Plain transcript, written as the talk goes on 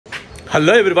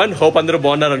Hello everyone, hope అందరూ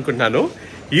బాగున్నారు అనుకుంటున్నాను.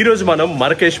 ఈ రోజు మనం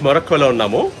మరకేష్ మొరక్కోలో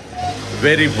ఉన్నాము.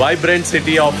 Very vibrant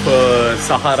city of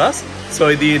సహారాస్. So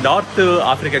ఇది నార్త్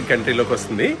ఆఫ్రికన్ కంట్రీలోకి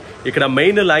వస్తుంది. ఇక్కడ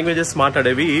main languages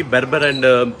మాట్లాడేవి Berber and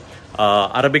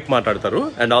Arabic మాట్లాడతారు.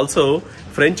 అండ్ ఆల్సో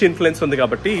ఫ్రెంచ్ ఇన్ఫ్లుయెన్స్ ఉంది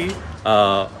కాబట్టి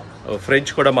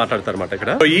ఫ్రెంచ్ కూడా మాట్లాడతారు అన్నమాట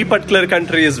ఇక్కడ. ఈ particular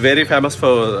country is very famous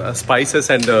for spices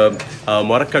and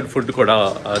మొరక్కన్ food కూడా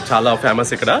చాలా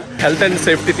ఫేమస్ ఇక్కడ. హెల్త్ అండ్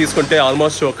సేఫ్టీ తీసుకుంటే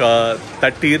ఆల్మోస్ట్ ఒక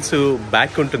 30 years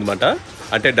బ్యాక్ ఉంటుంది అన్నమాట.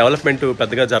 అంటే డెవలప్మెంట్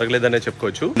పెద్దగా జరగలేదనే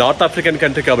చెప్పుకోవచ్చు. నార్త్ ఆఫ్రికన్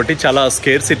కంట్రీ కాబట్టి చాలా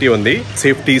స్కేర్ సిటీ ఉంది.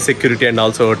 Safety, security and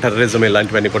also terrorism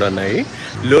ఇలాంటివన్నీ కూడా ఉన్నాయి.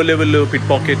 లో level pit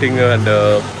pocketing and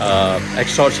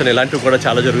extortion ఇలాంటివి కూడా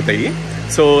చాలా జరుగుతాయి.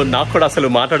 సో నాకు కూడా అసలు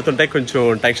మాట్లాడుతుంటే కొంచెం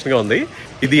టెన్షన్గా ఉంది.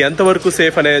 ఇది ఎంతవరకు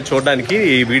సేఫ్ అనే చూడడానికి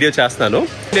ఈ వీడియో చేస్తున్నాను.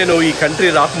 నేను ఈ కంట్రీ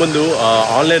రాకముందు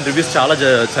ఆన్లైన్ రివ్యూస్ చాలా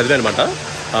చదివాను అనమాట.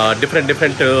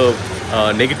 డిఫరెంట్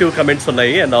నెగిటివ్ కమెంట్స్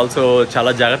ఉన్నాయి. అండ్ ఆల్సో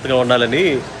చాలా జాగ్రత్తగా ఉండాలని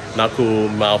నాకు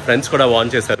మా ఫ్రెండ్స్ కూడా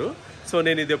వార్న్ చేశారు. సో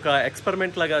నేను ఇది ఒక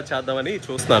ఎక్స్పెరిమెంట్ లాగా చేద్దామని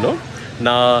చూస్తున్నాను.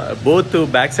 నా బోత్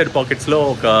బ్యాక్ సైడ్ పాకెట్స్లో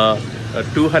ఒక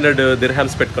 200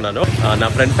 dirhams పెట్టుకున్నాను. నా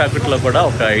ఫ్రంట్ ప్యాకెట్లో కూడా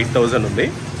ఒక 8,000 ఉంది.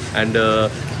 అండ్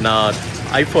నా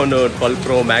iPhone 12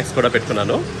 Pro Max కూడా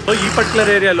పెట్టుకున్నాను. సో ఈ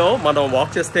పర్టికులర్ ఏరియాలో మనం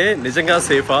వాక్ చేస్తే నిజంగా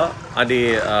సేఫా అని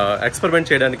ఎక్స్పెరిమెంట్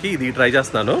చేయడానికి ఇది ట్రై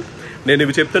చేస్తున్నాను. నేను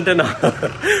ఇవి చెప్తుంటే నా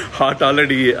హార్ట్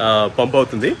ఆల్రెడీ పంప్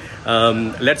అవుతుంది.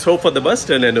 Let's hope for the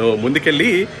best. నేను ముందుకెళ్ళి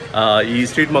ఈ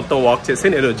స్ట్రీట్ మొత్తం వాక్ చేసి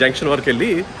నేను జంక్షన్ వరకు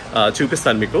వెళ్ళి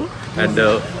చూపిస్తాను మీకు. అండ్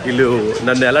వీళ్ళు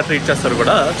నన్ను ఎలా ట్రీట్ చేస్తారో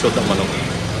కూడా చూద్దాం మనం.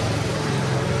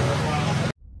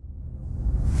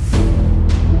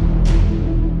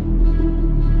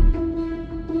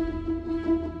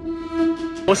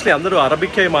 మోస్ట్లీ అందరూ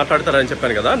అరబిక్కే మాట్లాడతారని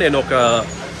చెప్పాను కదా. నేను ఒక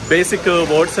బేసిక్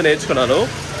వర్డ్స్ నేర్చుకున్నాను.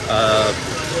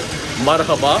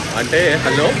 మర్హబా అంటే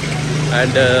హలో,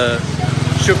 అండ్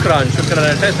శుక్రాన్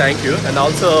అంటే thank you. And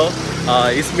also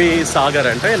ఇస్మి Sagar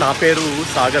అంటే నా పేరు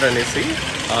సాగర్ అనేసి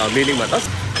మీనింగ్ మాట.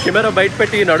 కెమెరా బయట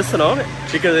పెట్టి నడుస్తున్నాం.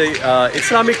 ఇక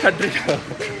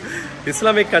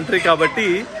ఇస్లామిక్ కంట్రీ కాబట్టి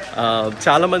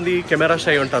చాలామంది కెమెరా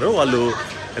షై ఉంటారు. వాళ్ళు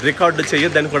రికార్డు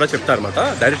చేయొద్దని కూడా చెప్తారు అనమాట.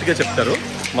 డైరెక్ట్గా చెప్తారు,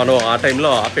 మనం ఆ టైంలో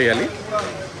ఆపేయాలి.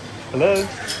 హలో,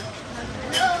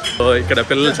 ఇక్కడ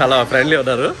పిల్లలు చాలా ఫ్రెండ్లీ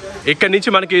ఉన్నారు. ఇక్కడ నుంచి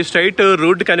మనకి స్ట్రైట్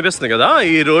రూట్ కనిపిస్తుంది కదా.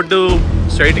 ఈ రోడ్డు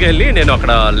స్ట్రైట్గా వెళ్ళి నేను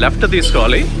అక్కడ లెఫ్ట్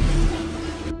తీసుకోవాలి.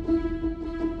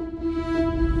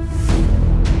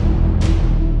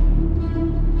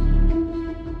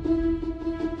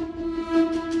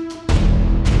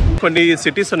 కొన్ని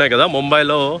సిటీస్ ఉన్నాయి కదా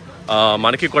ముంబైలో,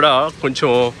 మనకి కూడా కొంచెం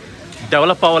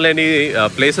డెవలప్ అవ్వలేని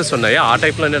ప్లేసెస్ ఉన్నాయి. ఆ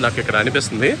టైప్లోనే నాకు ఇక్కడ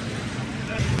అనిపిస్తుంది.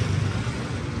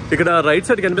 ఇక్కడ రైట్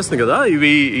సైడ్ కనిపిస్తుంది కదా,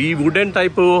 ఈ వుడెన్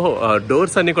టైప్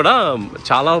డోర్స్ అన్ని కూడా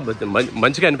చాలా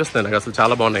మంచిగా అనిపిస్తున్నాయి నాకు. అసలు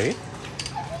చాలా బాగున్నాయి.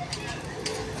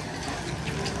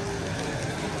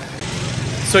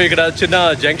 సో ఇక్కడ చిన్న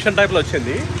జంక్షన్ టైప్లో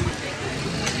వచ్చింది.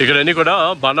 ఇక్కడ అన్ని కూడా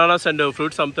బనానాస్ అండ్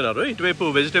ఫ్రూట్స్ అమ్ముతున్నారు.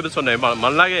 ఇటువైపు వెజిటేబుల్స్ ఉన్నాయి.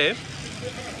 మనలాగే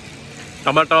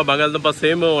టమాటా, బంగాళదుంప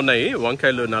సేమ్ ఉన్నాయి.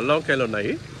 వంకాయలు, నల్ల వంకాయలు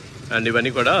ఉన్నాయి. అండ్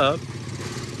ఇవన్నీ కూడా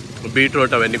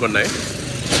బీట్రూట్ అవన్నీ కూడా ఉన్నాయి.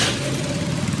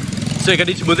 సో ఇక్కడ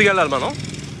నుంచి ముందుకెళ్ళాలి మనం.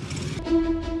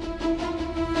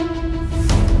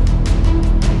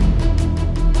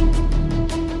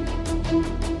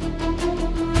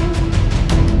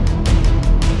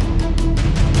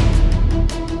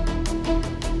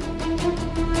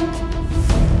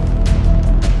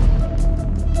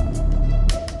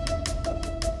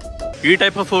 ఈ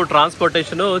టైప్ ఆఫ్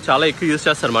ట్రాన్స్పోర్టేషన్ చాలా ఎక్కువ యూజ్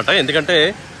చేస్తారన్నమాట. ఎందుకంటే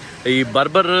ఈ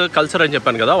బర్బర్ కల్చర్ అని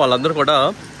చెప్పాను కదా, వాళ్ళందరూ కూడా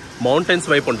మౌంటైన్స్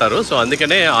వైపు ఉంటారు. సో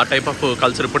అందుకనే ఆ టైప్ ఆఫ్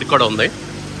కల్చర్ ఇప్పటికి కూడా ఉంది.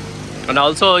 అండ్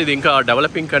ఆల్సో ఇది ఇంకా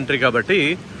డెవలపింగ్ కంట్రీ కాబట్టి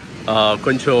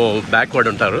కొంచెం బ్యాక్వర్డ్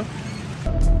ఉంటారు.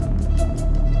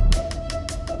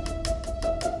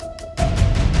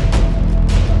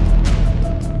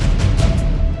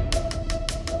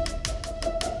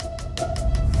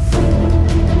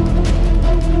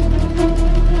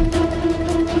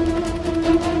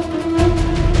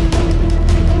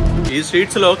 ఈ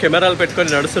స్ట్రీట్స్లో కెమెరాలు పెట్టుకొని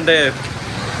నడుస్తుంటే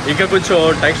ఇంకా కొంచెం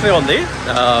టెన్షన్గా ఉంది.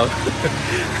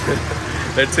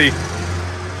 Let's see.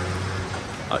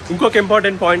 ఇంకొక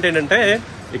ఇంపార్టెంట్ పాయింట్ ఏంటంటే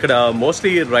ఇక్కడ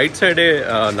మోస్ట్లీ రైట్ సైడే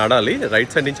నడాలి.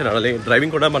 రైట్ సైడ్ నుంచి నడాలి.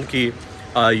 డ్రైవింగ్ కూడా మనకి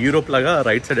యూరోప్ లాగా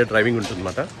రైట్ సైడే డ్రైవింగ్ ఉంటుంది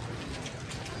అన్నమాట.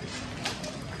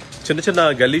 చిన్న చిన్న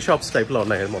గల్లీ షాప్స్ టైప్లో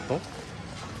ఉన్నాయి మొత్తం.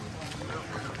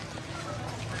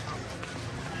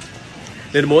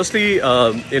 నేను మోస్ట్లీ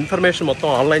ఇన్ఫర్మేషన్ మొత్తం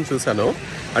ఆన్లైన్ చూశాను.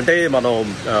 అంటే మనం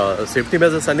సేఫ్టీ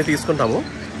మెజర్స్ అన్నీ తీసుకుంటాము,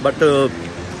 బట్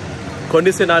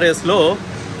కొన్ని సినారియోస్లో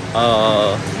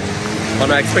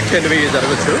మనం ఎక్స్పెక్ట్ చేయనివి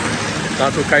జరగచ్చు.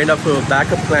 నాకు కైండ్ ఆఫ్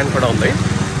బ్యాకప్ ప్లాన్ కూడా ఉంది.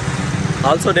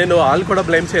 ఆల్సో నేను వాళ్ళు కూడా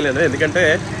బ్లేమ్ చేయలేను, ఎందుకంటే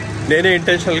నేనే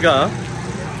ఇంటెన్షనల్గా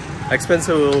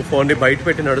ఎక్స్పెన్సివ్ ఫోన్ని బయట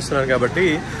పెట్టి నడుస్తున్నారు కాబట్టి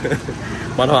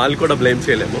మనం వాళ్ళు కూడా బ్లేమ్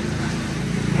చేయలేము.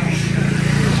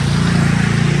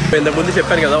 ఇంతకుముందు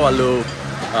చెప్పాను కదా వాళ్ళు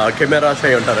కెమెరా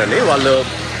షై ఉంటారని. వాళ్ళు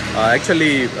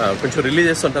యాక్చువల్లీ కొంచెం రిలీజ్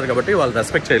చేస్తుంటారు కాబట్టి వాళ్ళు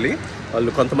రెస్పెక్ట్ చేయాలి.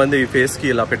 వాళ్ళు కొంతమంది ఫేస్కి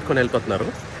ఇలా పెట్టుకొని వెళ్ళిపోతున్నారు.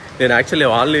 నేను యాక్చువల్లీ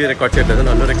వాళ్ళని రికార్డ్ చేయట్లేదు,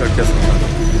 నన్ను రికార్డ్ చేస్తున్నాను.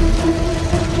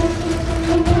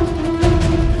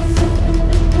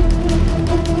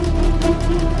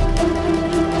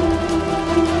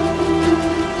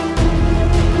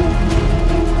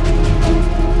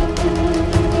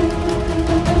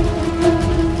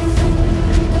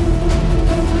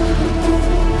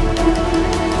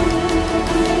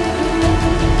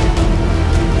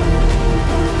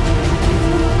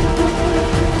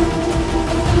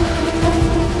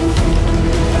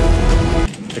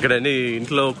 ఇక్కడ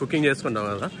ఇంట్లో కుకింగ్ చేసుకుంటాం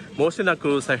కదా, మోస్ట్లీ నాకు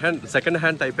సెకండ్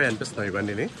హ్యాండ్ టైపే అనిపిస్తున్నాయి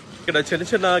ఇవన్నీ. ఇక్కడ చిన్న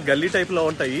చిన్న గల్లీ టైప్లో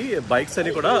ఉంటాయి. బైక్స్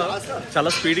అని కూడా చాలా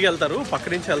స్పీడ్గా వెళ్తారు, పక్క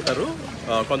నుంచి వెళ్తారు.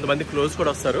 కొంతమంది క్లోజ్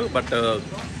కూడా వస్తారు. బట్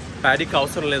ప్యాడీకి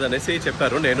అవసరం లేదనేసి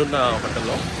చెప్పారు. నేనున్న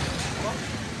హోటల్లో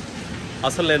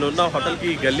అసలు నేనున్న హోటల్కి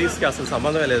గల్లీస్కి అసలు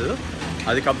సంబంధమే లేదు.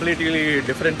 అది కంప్లీట్లీ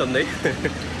డిఫరెంట్ ఉంది.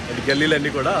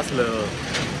 గల్లీలన్నీ కూడా అసలు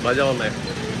మజా ఉన్నాయి.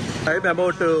 టైం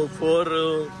అబౌట్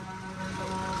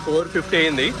 4:50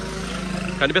 అయింది.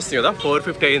 కనిపిస్తుంది కదా,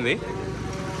 4:50 అయింది.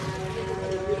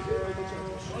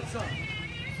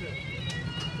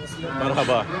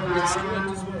 మర్హబా.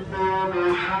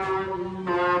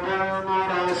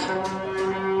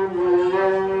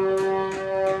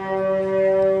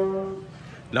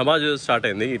 నమాజ్ స్టార్ట్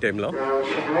అయింది ఈ టైంలో.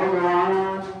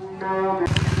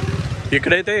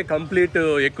 ఇక్కడైతే కంప్లీట్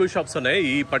ఎక్కువ షాప్స్ ఉన్నాయి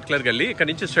ఈ పర్టికులర్ గల్లీ. ఇక్కడ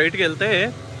నుంచి స్ట్రైట్కి వెళ్తే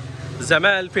జమా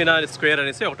అల్ఫీనా స్క్వేర్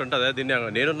అనేసి ఒకటి ఉంటుంది. దీన్ని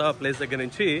నేనున్న ప్లేస్ దగ్గర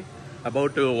నుంచి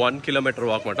అబౌట్ 1 కిలోమీటర్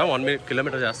వాక్ మాట. 1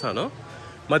 కిలోమీటర్ చేస్తాను.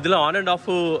 మధ్యలో ఆన్ అండ్ ఆఫ్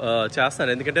చేస్తాను,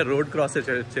 ఎందుకంటే రోడ్ క్రాస్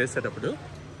చేసేటప్పుడు.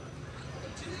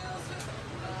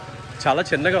 చాలా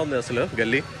చిన్నగా ఉంది అసలు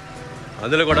గల్లీ,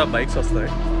 అందులో కూడా బైక్స్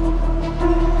వస్తాయి.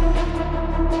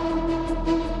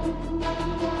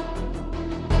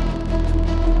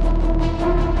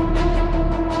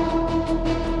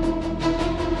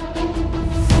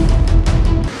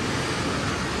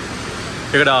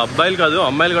 ఇక్కడ అబ్బాయిలు కాదు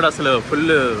అమ్మాయిలు కూడా అసలు ఫుల్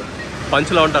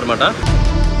పంచులో ఉంటారు అన్నమాట.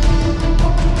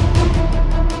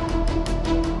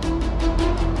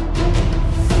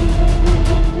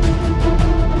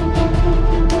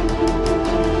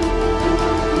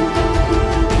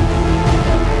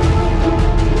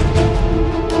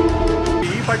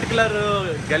 ఈ పర్టికులర్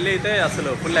గల్లీ అయితే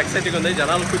అసలు ఫుల్ ఎక్సైటింగ్ ఉంది.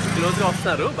 జనాలు కొంచెం క్లోజ్గా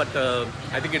వస్తున్నారు. But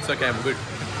I think it's okay, I'm good.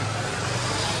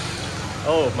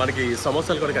 ఓ, మనకి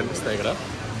సమోసాలు కూడా కనిపిస్తాయి ఇక్కడ.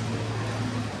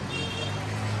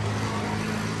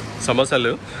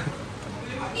 సమోసాలు.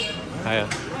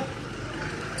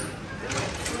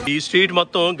 ఈ స్ట్రీట్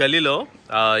మొత్తం గల్లీలో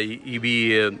ఇవి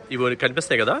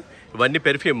కనిపిస్తాయి కదా, ఇవన్నీ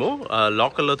పెర్ఫ్యూమ్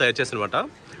లోకల్లో తయారు చేసినమాట.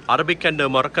 అరబిక్ అండ్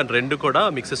మొరక్కన్ రెండు కూడా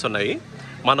మిక్సెస్ ఉన్నాయి.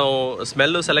 మనం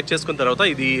స్మెల్ సెలెక్ట్ చేసుకున్న తర్వాత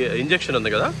ఇది ఇంజెక్షన్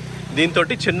ఉంది కదా, దీంతో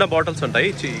చిన్న బాటిల్స్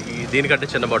ఉంటాయి.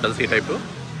 దీనికంటే చిన్న బాటిల్స్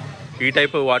ఈ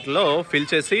టైపు వాటిలో ఫిల్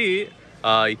చేసి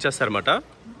ఇచ్చేస్తారన్నమాట.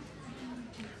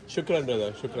 శుక్రాన్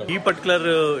బ్రదర్, శుక్రాన్. ఈ పర్టికులర్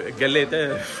గల్లీ అయితే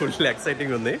ఫుల్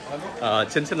ఎక్సైటింగ్ ఉంది.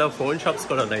 చిన్న చిన్న ఫోన్ షాప్స్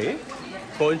కూడా ఉన్నాయి.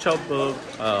 ఫోన్ షాప్,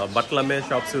 బట్టలు అమ్మే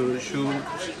షాప్స్, షూ,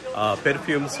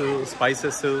 పెర్ఫ్యూమ్స్,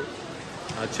 స్పైసెస్,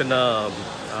 చిన్న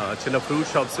చిన్న ఫ్రూట్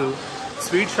షాప్స్,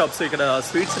 స్వీట్ షాప్స్. ఇక్కడ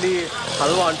స్వీట్స్ని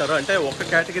హల్వా అంటారు. అంటే ఒక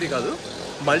కేటగిరీ కాదు,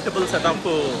 మల్టిపుల్ సెట్ ఆఫ్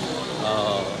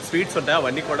స్వీట్స్ ఉంటాయి.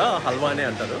 అవన్నీ కూడా హల్వానే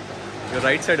అంటారు.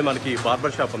 రైట్ సైడ్ మనకి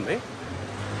బార్బర్ షాప్ ఉంది.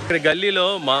 ఇక్కడ గల్లీలో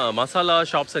మసాలా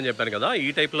షాప్స్ అని చెప్పాను కదా, ఈ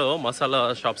టైప్లో మసాలా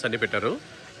షాప్స్ అన్ని పెట్టారు.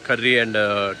 కర్రీ అండ్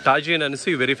టాజీన్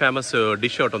అనేసి వెరీ ఫేమస్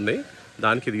డిష్ ఒకటి ఉంది,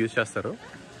 దానికి ఇది యూజ్ చేస్తారు.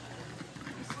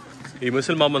 ఈ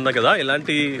ముసల్మాన్ ఉంది కదా,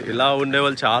 ఇలా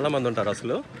ఉండేవాళ్ళు చాలా మంది ఉంటారు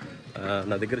అసలు.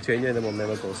 నా దగ్గర చేంజ్ అయింది,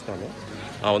 మొన్నేమో చూస్తాను.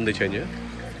 ఉంది చేంజ్.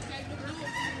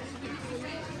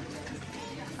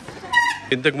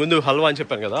 ఇంతకుముందు హల్వా అని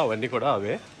చెప్పాను కదా, అవన్నీ కూడా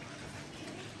అవే.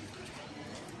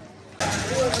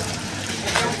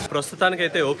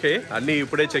 ప్రస్తుతానికైతే ఓకే, అన్నీ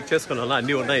ఇప్పుడే చెక్ చేసుకున్నాను,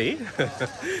 అన్నీ ఉన్నాయి.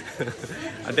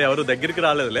 అంటే ఎవరు దగ్గరికి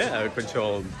రాలేదులే, కొంచెం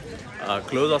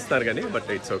క్లోజ్ వస్తున్నారు కానీ, బట్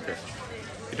ఇట్స్ ఓకే.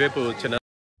 ఇటువైపు చిన్న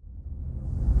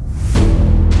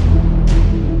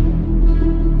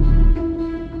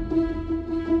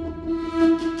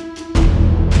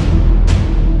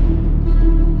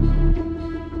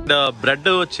బ్రెడ్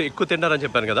వచ్చి ఎక్కువ తింటారని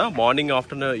చెప్పాను కదా, మార్నింగ్,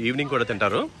 ఆఫ్టర్నూన్, ఈవినింగ్ కూడా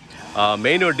తింటారు.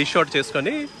 మెయిన్ డిష్ అవుట్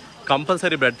చేసుకొని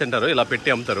కంపల్సరీ బ్రెడ్ తింటారు. ఇలా పెట్టి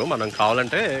అమ్ముతారు, మనం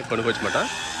కావాలంటే కొనుక్కోవచ్చమాట.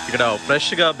 ఇక్కడ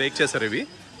ఫ్రెష్గా బేక్ చేశారు ఇవి.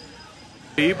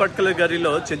 ఈ పర్టికులర్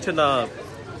గరీలో చిన్న చిన్న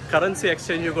కరెన్సీ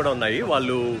ఎక్స్చేంజ్ కూడా ఉన్నాయి.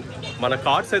 వాళ్ళు మన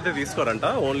కార్డ్స్ అయితే తీసుకోరంట,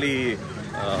 ఓన్లీ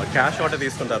క్యాష్ ఒకటే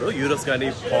తీసుకుంటారు. యూరోస్ కానీ,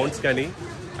 పౌండ్స్ కానీ,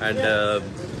 అండ్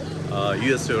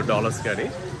US డాలర్స్ కానీ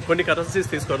కొన్ని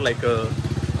కరెన్సీస్ తీసుకోరు. లైక్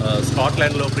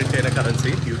స్కాట్లాండ్లో ప్రింట్ అయిన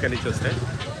కరెన్సీ యూకే నుంచి వస్తే.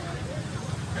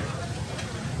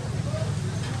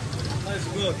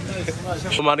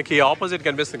 మనకి ఆపోజిట్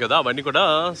కనిపిస్తుంది కదా, అవన్నీ కూడా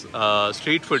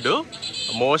స్ట్రీట్ ఫుడ్.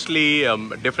 మోస్ట్లీ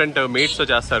డిఫరెంట్ మీట్స్తో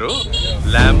చేస్తారు.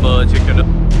 Lamb, chicken.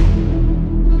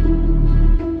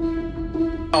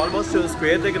 ఆల్మోస్ట్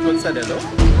స్క్వేర్ దగ్గరికి వచ్చాను నేను.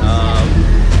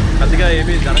 పెద్దగా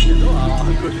ఏమీ జరగలేదు.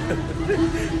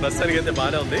 ప్రస్తుతానికి అయితే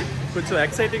బాగానే ఉంది. కొంచెం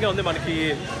ఎక్సైటింగ్గా ఉంది. మనకి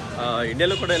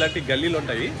ఇండియాలో కూడా ఇలాంటి గల్లీలు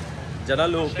ఉంటాయి,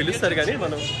 జనాలు పిలుస్తారు కానీ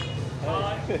మనం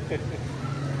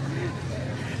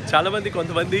చాలామంది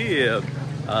కొంతమంది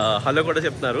హలో కూడా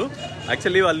చెప్తున్నారు.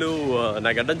 యాక్చువల్లీ వాళ్ళు నా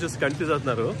గడ్డం చూసి కన్ఫ్యూజ్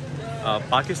అవుతున్నారు.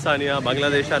 పాకిస్తానియా,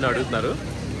 బంగ్లాదేశ్ అని అడుగుతున్నారు.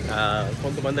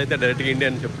 కొంతమంది అయితే డైరెక్ట్గా ఇండియా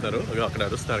అని చెప్తున్నారు, అక్కడ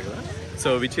అరుస్తున్నారు కదా. So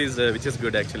which is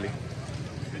good actually.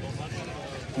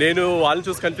 నేను వాళ్ళని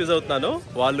చూసి కన్ఫ్యూజ్ అవుతున్నాను,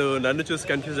 వాళ్ళు నన్ను చూసి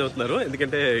కన్ఫ్యూజ్ అవుతున్నారు,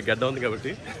 ఎందుకంటే గడ్డ ఉంది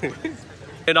కాబట్టి.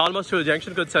 నేను ఆల్మోస్ట్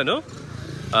జంక్షన్కి వచ్చాను.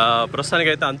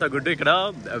 ప్రస్తుతానికి అయితే అంతా గుడ్. ఇక్కడ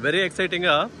వెరీ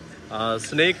ఎక్సైటింగ్గా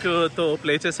స్నేక్తో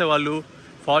ప్లే చేసే వాళ్ళు,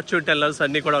 ఫార్చ్యూన్ టెల్లర్స్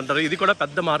అన్నీ కూడా ఉంటారు. ఇది కూడా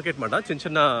పెద్ద మార్కెట్ మాట. చిన్న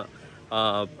చిన్న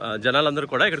జనాలందరూ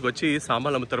కూడా ఇక్కడికి వచ్చి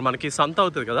సామాన్లు అమ్ముతారు. మనకి సంత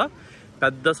అవుతుంది కదా,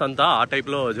 పెద్ద సంత, ఆ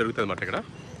టైప్లో జరుగుతుంది అన్నమాట.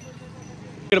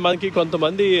 ఇక్కడ మనకి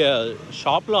కొంతమంది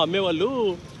షాప్లో అమ్మేవాళ్ళు,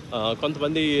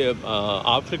 కొంతమంది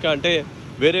ఆఫ్రికా అంటే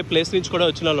వేరే ప్లేస్ నుంచి కూడా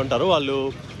వచ్చిన వాళ్ళు ఉంటారు. వాళ్ళు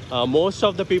మోస్ట్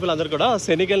ఆఫ్ ద పీపుల్ అందరు కూడా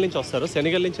సెనిగల్ నుంచి వస్తారు.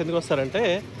 సెనిగల్ నుంచి ఎందుకు వస్తారంటే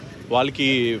వాళ్ళకి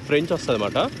ఫ్రెంచ్ వస్తుంది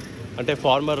అన్నమాట. అంటే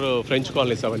ఫార్మర్ ఫ్రెంచ్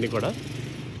కాలనీస్ అవన్నీ కూడా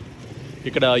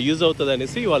ఇక్కడ యూజ్ అవుతుంది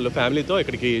అనేసి వాళ్ళు ఫ్యామిలీతో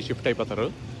ఇక్కడికి షిఫ్ట్ అయిపోతారు.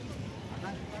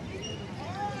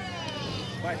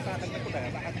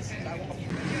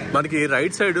 మనకి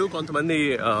రైట్ సైడ్ కొంతమంది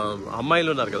అమ్మాయిలు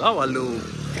ఉన్నారు కదా, వాళ్ళు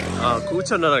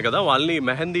కూర్చున్నారు కదా, వాళ్ళని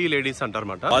మెహందీ లేడీస్ అంటారు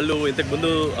అనమాట. వాళ్ళు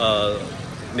ఇంతకుముందు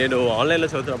నేను ఆన్లైన్లో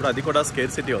చదువుతున్నప్పుడు అది కూడా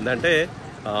స్కేర్ సిటీ ఉంది. అంటే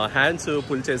హ్యాండ్స్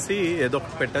పుల్ చేసి ఏదో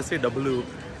ఒకటి పెట్టేసి డబ్బులు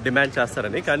డిమాండ్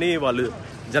చేస్తారని. కానీ వాళ్ళు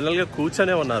జనరల్గా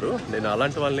కూర్చొనే ఉన్నారు. నేను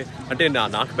అలాంటి వాళ్ళని, అంటే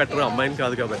నాకు బెటర్, అమ్మాయిని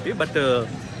కాదు కాబట్టి, బట్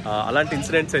అలాంటి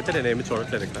ఇన్సిడెంట్స్ అయితే నేను ఏమి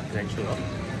చూడట్లేదు ఇక్కడ యాక్చువల్గా.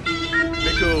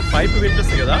 మీకు పైప్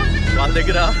వినిపిస్తుంది కదా, వాళ్ళ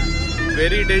దగ్గర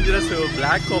వెరీ డేంజరస్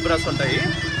బ్లాక్ కోబ్రాస్ ఉంటాయి.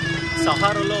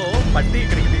 సహారాలో పట్టి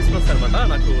ఇక్కడికి తీసుకొస్తారనమాట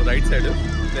నాకు రైట్ సైడ్.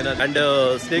 నేను అండ్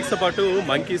స్నేక్స్తో పాటు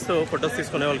మంకీస్తో ఫొటోస్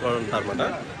తీసుకునే వాళ్ళు కూడా ఉంటారు అనమాట.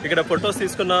 ఇక్కడ ఫొటోస్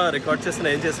తీసుకున్న, రికార్డ్ చేసిన,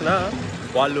 ఏం చేసినా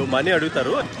వాళ్ళు మనీ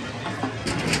అడుగుతారు.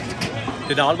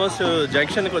 నేను ఆల్మోస్ట్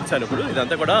జంక్షన్కి వచ్చాను ఇప్పుడు.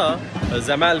 ఇదంతా కూడా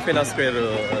జమాల్ ఫినా స్క్వేర్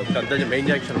పెద్ద మెయిన్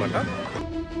జంక్షన్ అనమాట.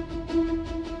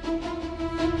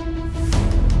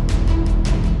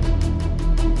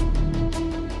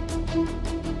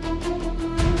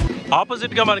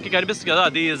 ఆపోజిట్ గా మనకి కనిపిస్తుంది కదా,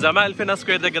 అది జమాల్ ఫినా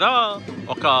స్క్వేర్ దగ్గర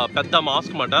ఒక పెద్ద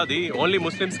మాస్క్ మాట. అది ఓన్లీ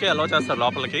ముస్లిమ్స్ కే అలౌ చేస్తారు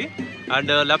లోపలికి.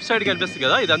 అండ్ లెఫ్ట్ సైడ్ కనిపిస్తుంది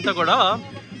కదా, ఇదంతా కూడా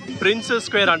ప్రిన్స్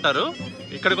స్క్వేర్ అంటారు.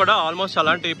 ఇక్కడ కూడా ఆల్మోస్ట్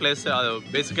అలాంటి ప్లేస్,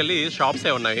 బేసికల్లీ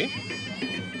షాప్సే ఉన్నాయి.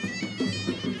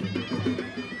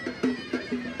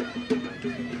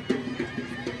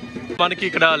 మనకి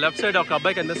ఇక్కడ లెఫ్ట్ సైడ్ ఒక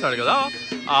అబ్బాయి కనిపిస్తాడు కదా,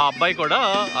 ఆ అబ్బాయి కూడా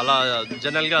అలా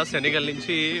జనరల్ గా సెనిగల్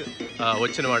నుంచి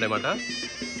వచ్చిన వాడేమాట.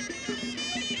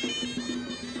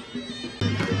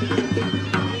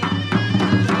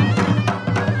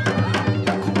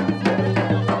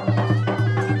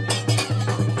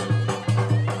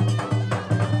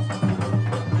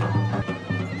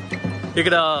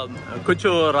 ఇక్కడ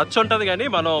కొంచెం రచ్చ ఉంటుంది కానీ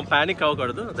మనం ప్యానిక్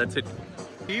అవ్వకూడదు, దట్స్ ఇట్.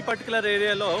 ఈ పర్టికులర్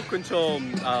ఏరియాలో కొంచెం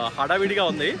హడావిడిగా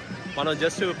ఉంది, మనం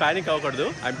జస్ట్ ప్యానిక్ అవ్వకూడదు.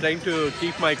 I'm trying to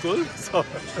keep my cool. So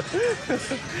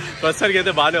ప్రస్తుతానికి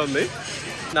అయితే బాగానే ఉంది.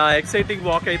 నా ఎక్సైటింగ్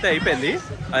వాక్ అయితే అయిపోయింది.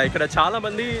 ఇక్కడ చాలా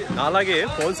మంది అలాగే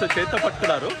ఫోన్స్ చేతితో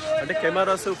పట్టుకున్నారు, అంటే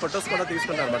కెమెరాస్, ఫొటోస్ కూడా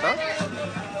తీసుకున్నారు అనమాట.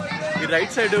 ఈ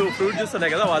రైట్ సైడ్ ఫ్రూట్ జ్యూస్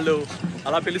ఉన్నాయి కదా, వాళ్ళు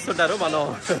అలా పిలుస్తుంటారు. మనం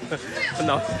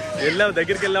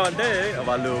దగ్గరికి వెళ్ళామంటే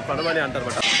వాళ్ళు కొనమని అంటారు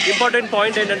అనమాట. ఇంపార్టెంట్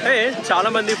పాయింట్ ఏంటంటే చాలా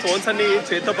మంది ఫోన్స్ అన్ని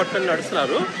చేతితో పట్టుకొని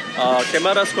నడుస్తున్నారు.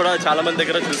 కెమెరాస్ కూడా చాలా మంది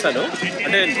దగ్గర చూశాను.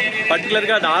 అంటే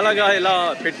పర్టికులర్గా నాలాగా ఇలా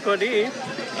పెట్టుకొని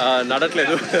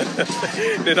నడట్లేదు.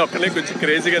 నేను ఒక్కనే కొంచెం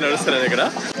క్రేజీగా నడుస్తున్నాను ఇక్కడ.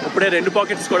 ఇప్పుడే 2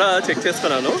 పాకెట్స్ కూడా చెక్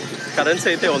చేసుకున్నాను, కరెన్సీ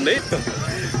అయితే ఉంది.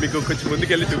 మీకు కొంచెం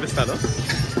ముందుకెళ్ళి చూపిస్తాను.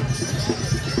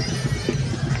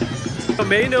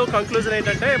 మెయిన్ కంక్లూజన్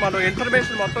ఏంటంటే మనం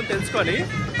ఇన్ఫర్మేషన్ మొత్తం తెలుసుకొని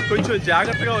కొంచెం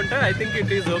జాగ్రత్తగా ఉంటే I think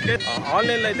it is okay.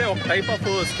 ఆన్లైన్లో అయితే ఒక type of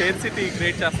scare city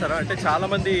create చేస్తారు. అంటే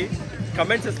చాలామంది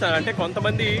కమెంట్స్ ఇస్తారు, అంటే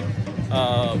కొంతమంది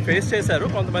ఫేస్ చేశారు,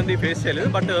 కొంతమంది ఫేస్ చేయలేదు.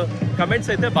 బట్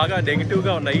కమెంట్స్ అయితే బాగా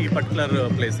నెగిటివ్గా ఉన్నాయి ఈ పర్టికులర్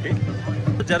ప్లేస్కి.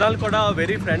 జనాలు కూడా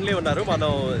వెరీ ఫ్రెండ్లీ ఉన్నారు.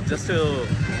 మనం జస్ట్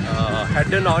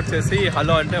హెడ్ నాట్ చేసి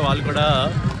హలో అంటే వాళ్ళు కూడా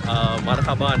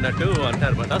మర్హబా అన్నట్టు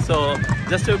అంటారు అనమాట. So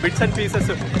just bits and pieces.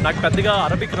 నాకు పెద్దగా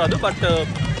అరబిక్ రాదు, బట్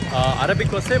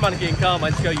అరబిక్ వస్తే మనకి ఇంకా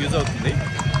మంచిగా యూజ్ అవుతుంది.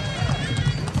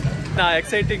 నా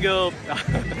ఎక్సైటింగ్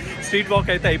స్ట్రీట్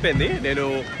వాక్ అయితే అయిపోయింది. నేను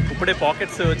ఇప్పుడే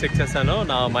పాకెట్స్ చెక్ చేశాను,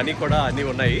 నా మనీ కూడా అన్నీ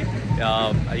ఉన్నాయి.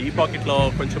 ఈ పాకెట్లో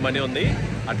కొంచెం మనీ ఉంది,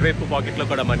 అటువైపు పాకెట్లో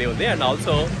కూడా మనీ ఉంది, అండ్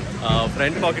ఆల్సో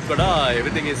ఫ్రంట్ పాకెట్ కూడా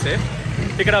ఎవ్రీథింగ్ ఈజ్ సేఫ్.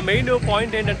 ఇక్కడ మెయిన్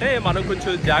పాయింట్ ఏంటంటే మనం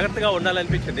కొంచెం జాగ్రత్తగా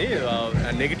ఉండాలనిపించింది.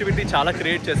 నెగిటివిటీ చాలా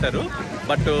క్రియేట్ చేశారు,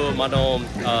 బట్ మనం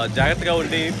జాగ్రత్తగా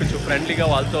ఉండి కొంచెం ఫ్రెండ్లీగా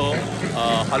వాళ్ళతో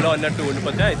హలో అన్నట్టు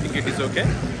ఉండిపోతే I think it is okay.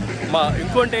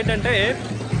 ఇంకోటి ఏంటంటే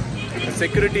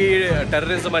సెక్యూరిటీ,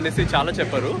 టెర్రరిజం అనేసి చాలా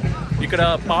చెప్పారు. ఇక్కడ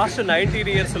పాస్ట్ 19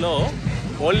 yearsలో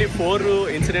ఓన్లీ 4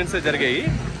 ఇన్సిడెంట్స్ జరిగాయి.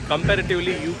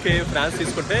 కంపారిటివ్లీ యూకే, ఫ్రాన్స్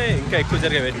తీసుకుంటే ఇంకా ఎక్కువ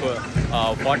జరిగాయి,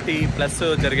 40+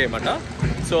 జరిగాయి అన్నమాట.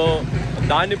 సో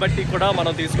దాన్ని బట్టి కూడా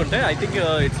మనం తీసుకుంటే I think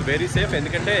it's very safe.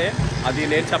 ఎందుకంటే అది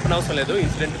నేను చెప్పనవసరం లేదు,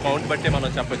 ఇన్సిడెంట్ కౌంట్ బట్టే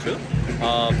మనం చెప్పచ్చు.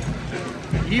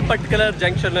 ఈ పర్టికులర్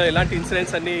జంక్షన్లో ఇలాంటి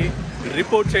ఇన్సిడెంట్స్ అన్ని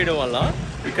రిపోర్ట్ చేయడం వల్ల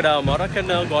ఇక్కడ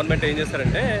మొరాకన్ గవర్నమెంట్ ఏం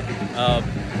చేస్తారంటే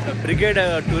బ్రిగేడ్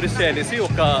టూరిస్ట్ అనేసి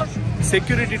ఒక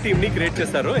సెక్యూరిటీ టీమ్ని క్రియేట్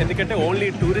చేస్తారు. ఎందుకంటే ఓన్లీ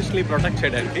టూరిస్ట్ని ప్రొటెక్ట్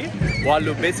చేయడానికి.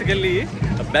 వాళ్ళు బేసికల్లీ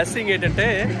బెస్ట్ థింగ్ ఏంటంటే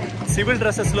సివిల్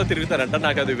డ్రెస్సెస్లో తిరుగుతారంట.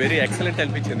 నాకు అది వెరీ ఎక్సలెంట్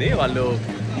అనిపించింది. వాళ్ళు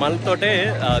మనతోటే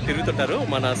తిరుగుతుంటారు,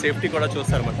 మన సేఫ్టీ కూడా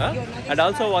చూస్తారన్నమాట. అండ్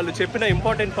ఆల్సో వాళ్ళు చెప్పిన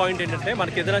ఇంపార్టెంట్ పాయింట్ ఏంటంటే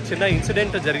మనకి ఏదైనా చిన్న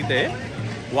ఇన్సిడెంట్ జరిగితే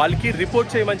వాళ్ళకి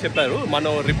రిపోర్ట్ చేయమని చెప్పారు.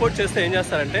 మనం రిపోర్ట్ చేస్తే ఏం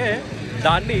చేస్తారంటే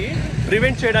దాన్ని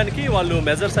ప్రివెంట్ చేయడానికి వాళ్ళు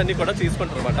మెజర్స్ అన్నీ కూడా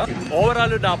తీసుకుంటారు అనమాట.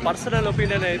 ఓవరాల్ నా పర్సనల్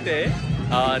ఒపీనియన్ అయితే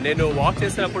నేను వాక్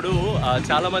చేసినప్పుడు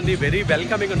చాలామంది వెరీ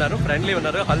వెల్కమింగ్ ఉన్నారు, ఫ్రెండ్లీ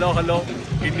ఉన్నారు, హలో హలో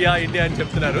ఇండియా ఇండియా అని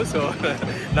చెప్తున్నారు. సో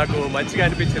నాకు మంచిగా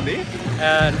అనిపించింది.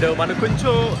 అండ్ మనం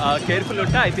కొంచెం కేర్ఫుల్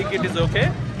ఉంటే I think it is okay.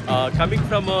 Coming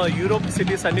from Europe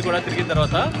cities అన్నీ కూడా తిరిగిన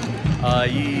తర్వాత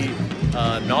ఈ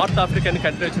నార్త్ ఆఫ్రికన్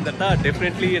కంట్రీ వచ్చిన తర్వాత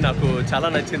డెఫినెట్లీ నాకు చాలా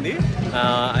నచ్చింది.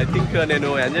 ఐ థింక్ నేను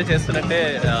ఎంజాయ్ చేస్తున్నట్టే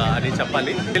అని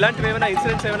చెప్పాలి. ఇలాంటివి ఏమైనా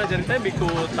ఇన్సిడెంట్స్ ఏమైనా జరిగితే మీకు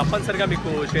తప్పనిసరిగా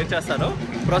మీకు షేర్ చేస్తాను.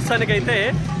 ప్రస్తుతానికైతే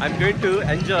I'm going to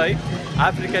enjoy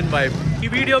African vibe. ఈ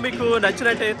వీడియో మీకు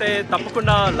నచ్చినట్టయితే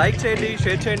తప్పకుండా లైక్ చేయండి,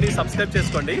 షేర్ చేయండి, సబ్స్క్రైబ్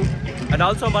చేసుకోండి. అండ్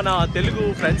ఆల్సో మన తెలుగు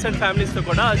ఫ్రెండ్స్ అండ్ ఫ్యామిలీస్తో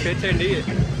కూడా షేర్ చేయండి.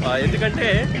 ఎందుకంటే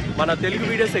మన తెలుగు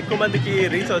వీడియోస్ ఎక్కువ మందికి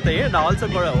రీచ్ అవుతాయి. అండ్ ఆల్సో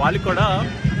వాళ్ళకి కూడా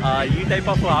ఈ type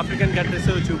of African countries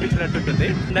చూపించినట్టుంటుంది.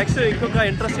 Next ఇంకొక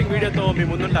ఇంట్రెస్టింగ్ వీడియోతో మీ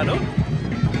ముందుంటాను.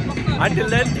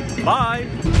 Until then bye.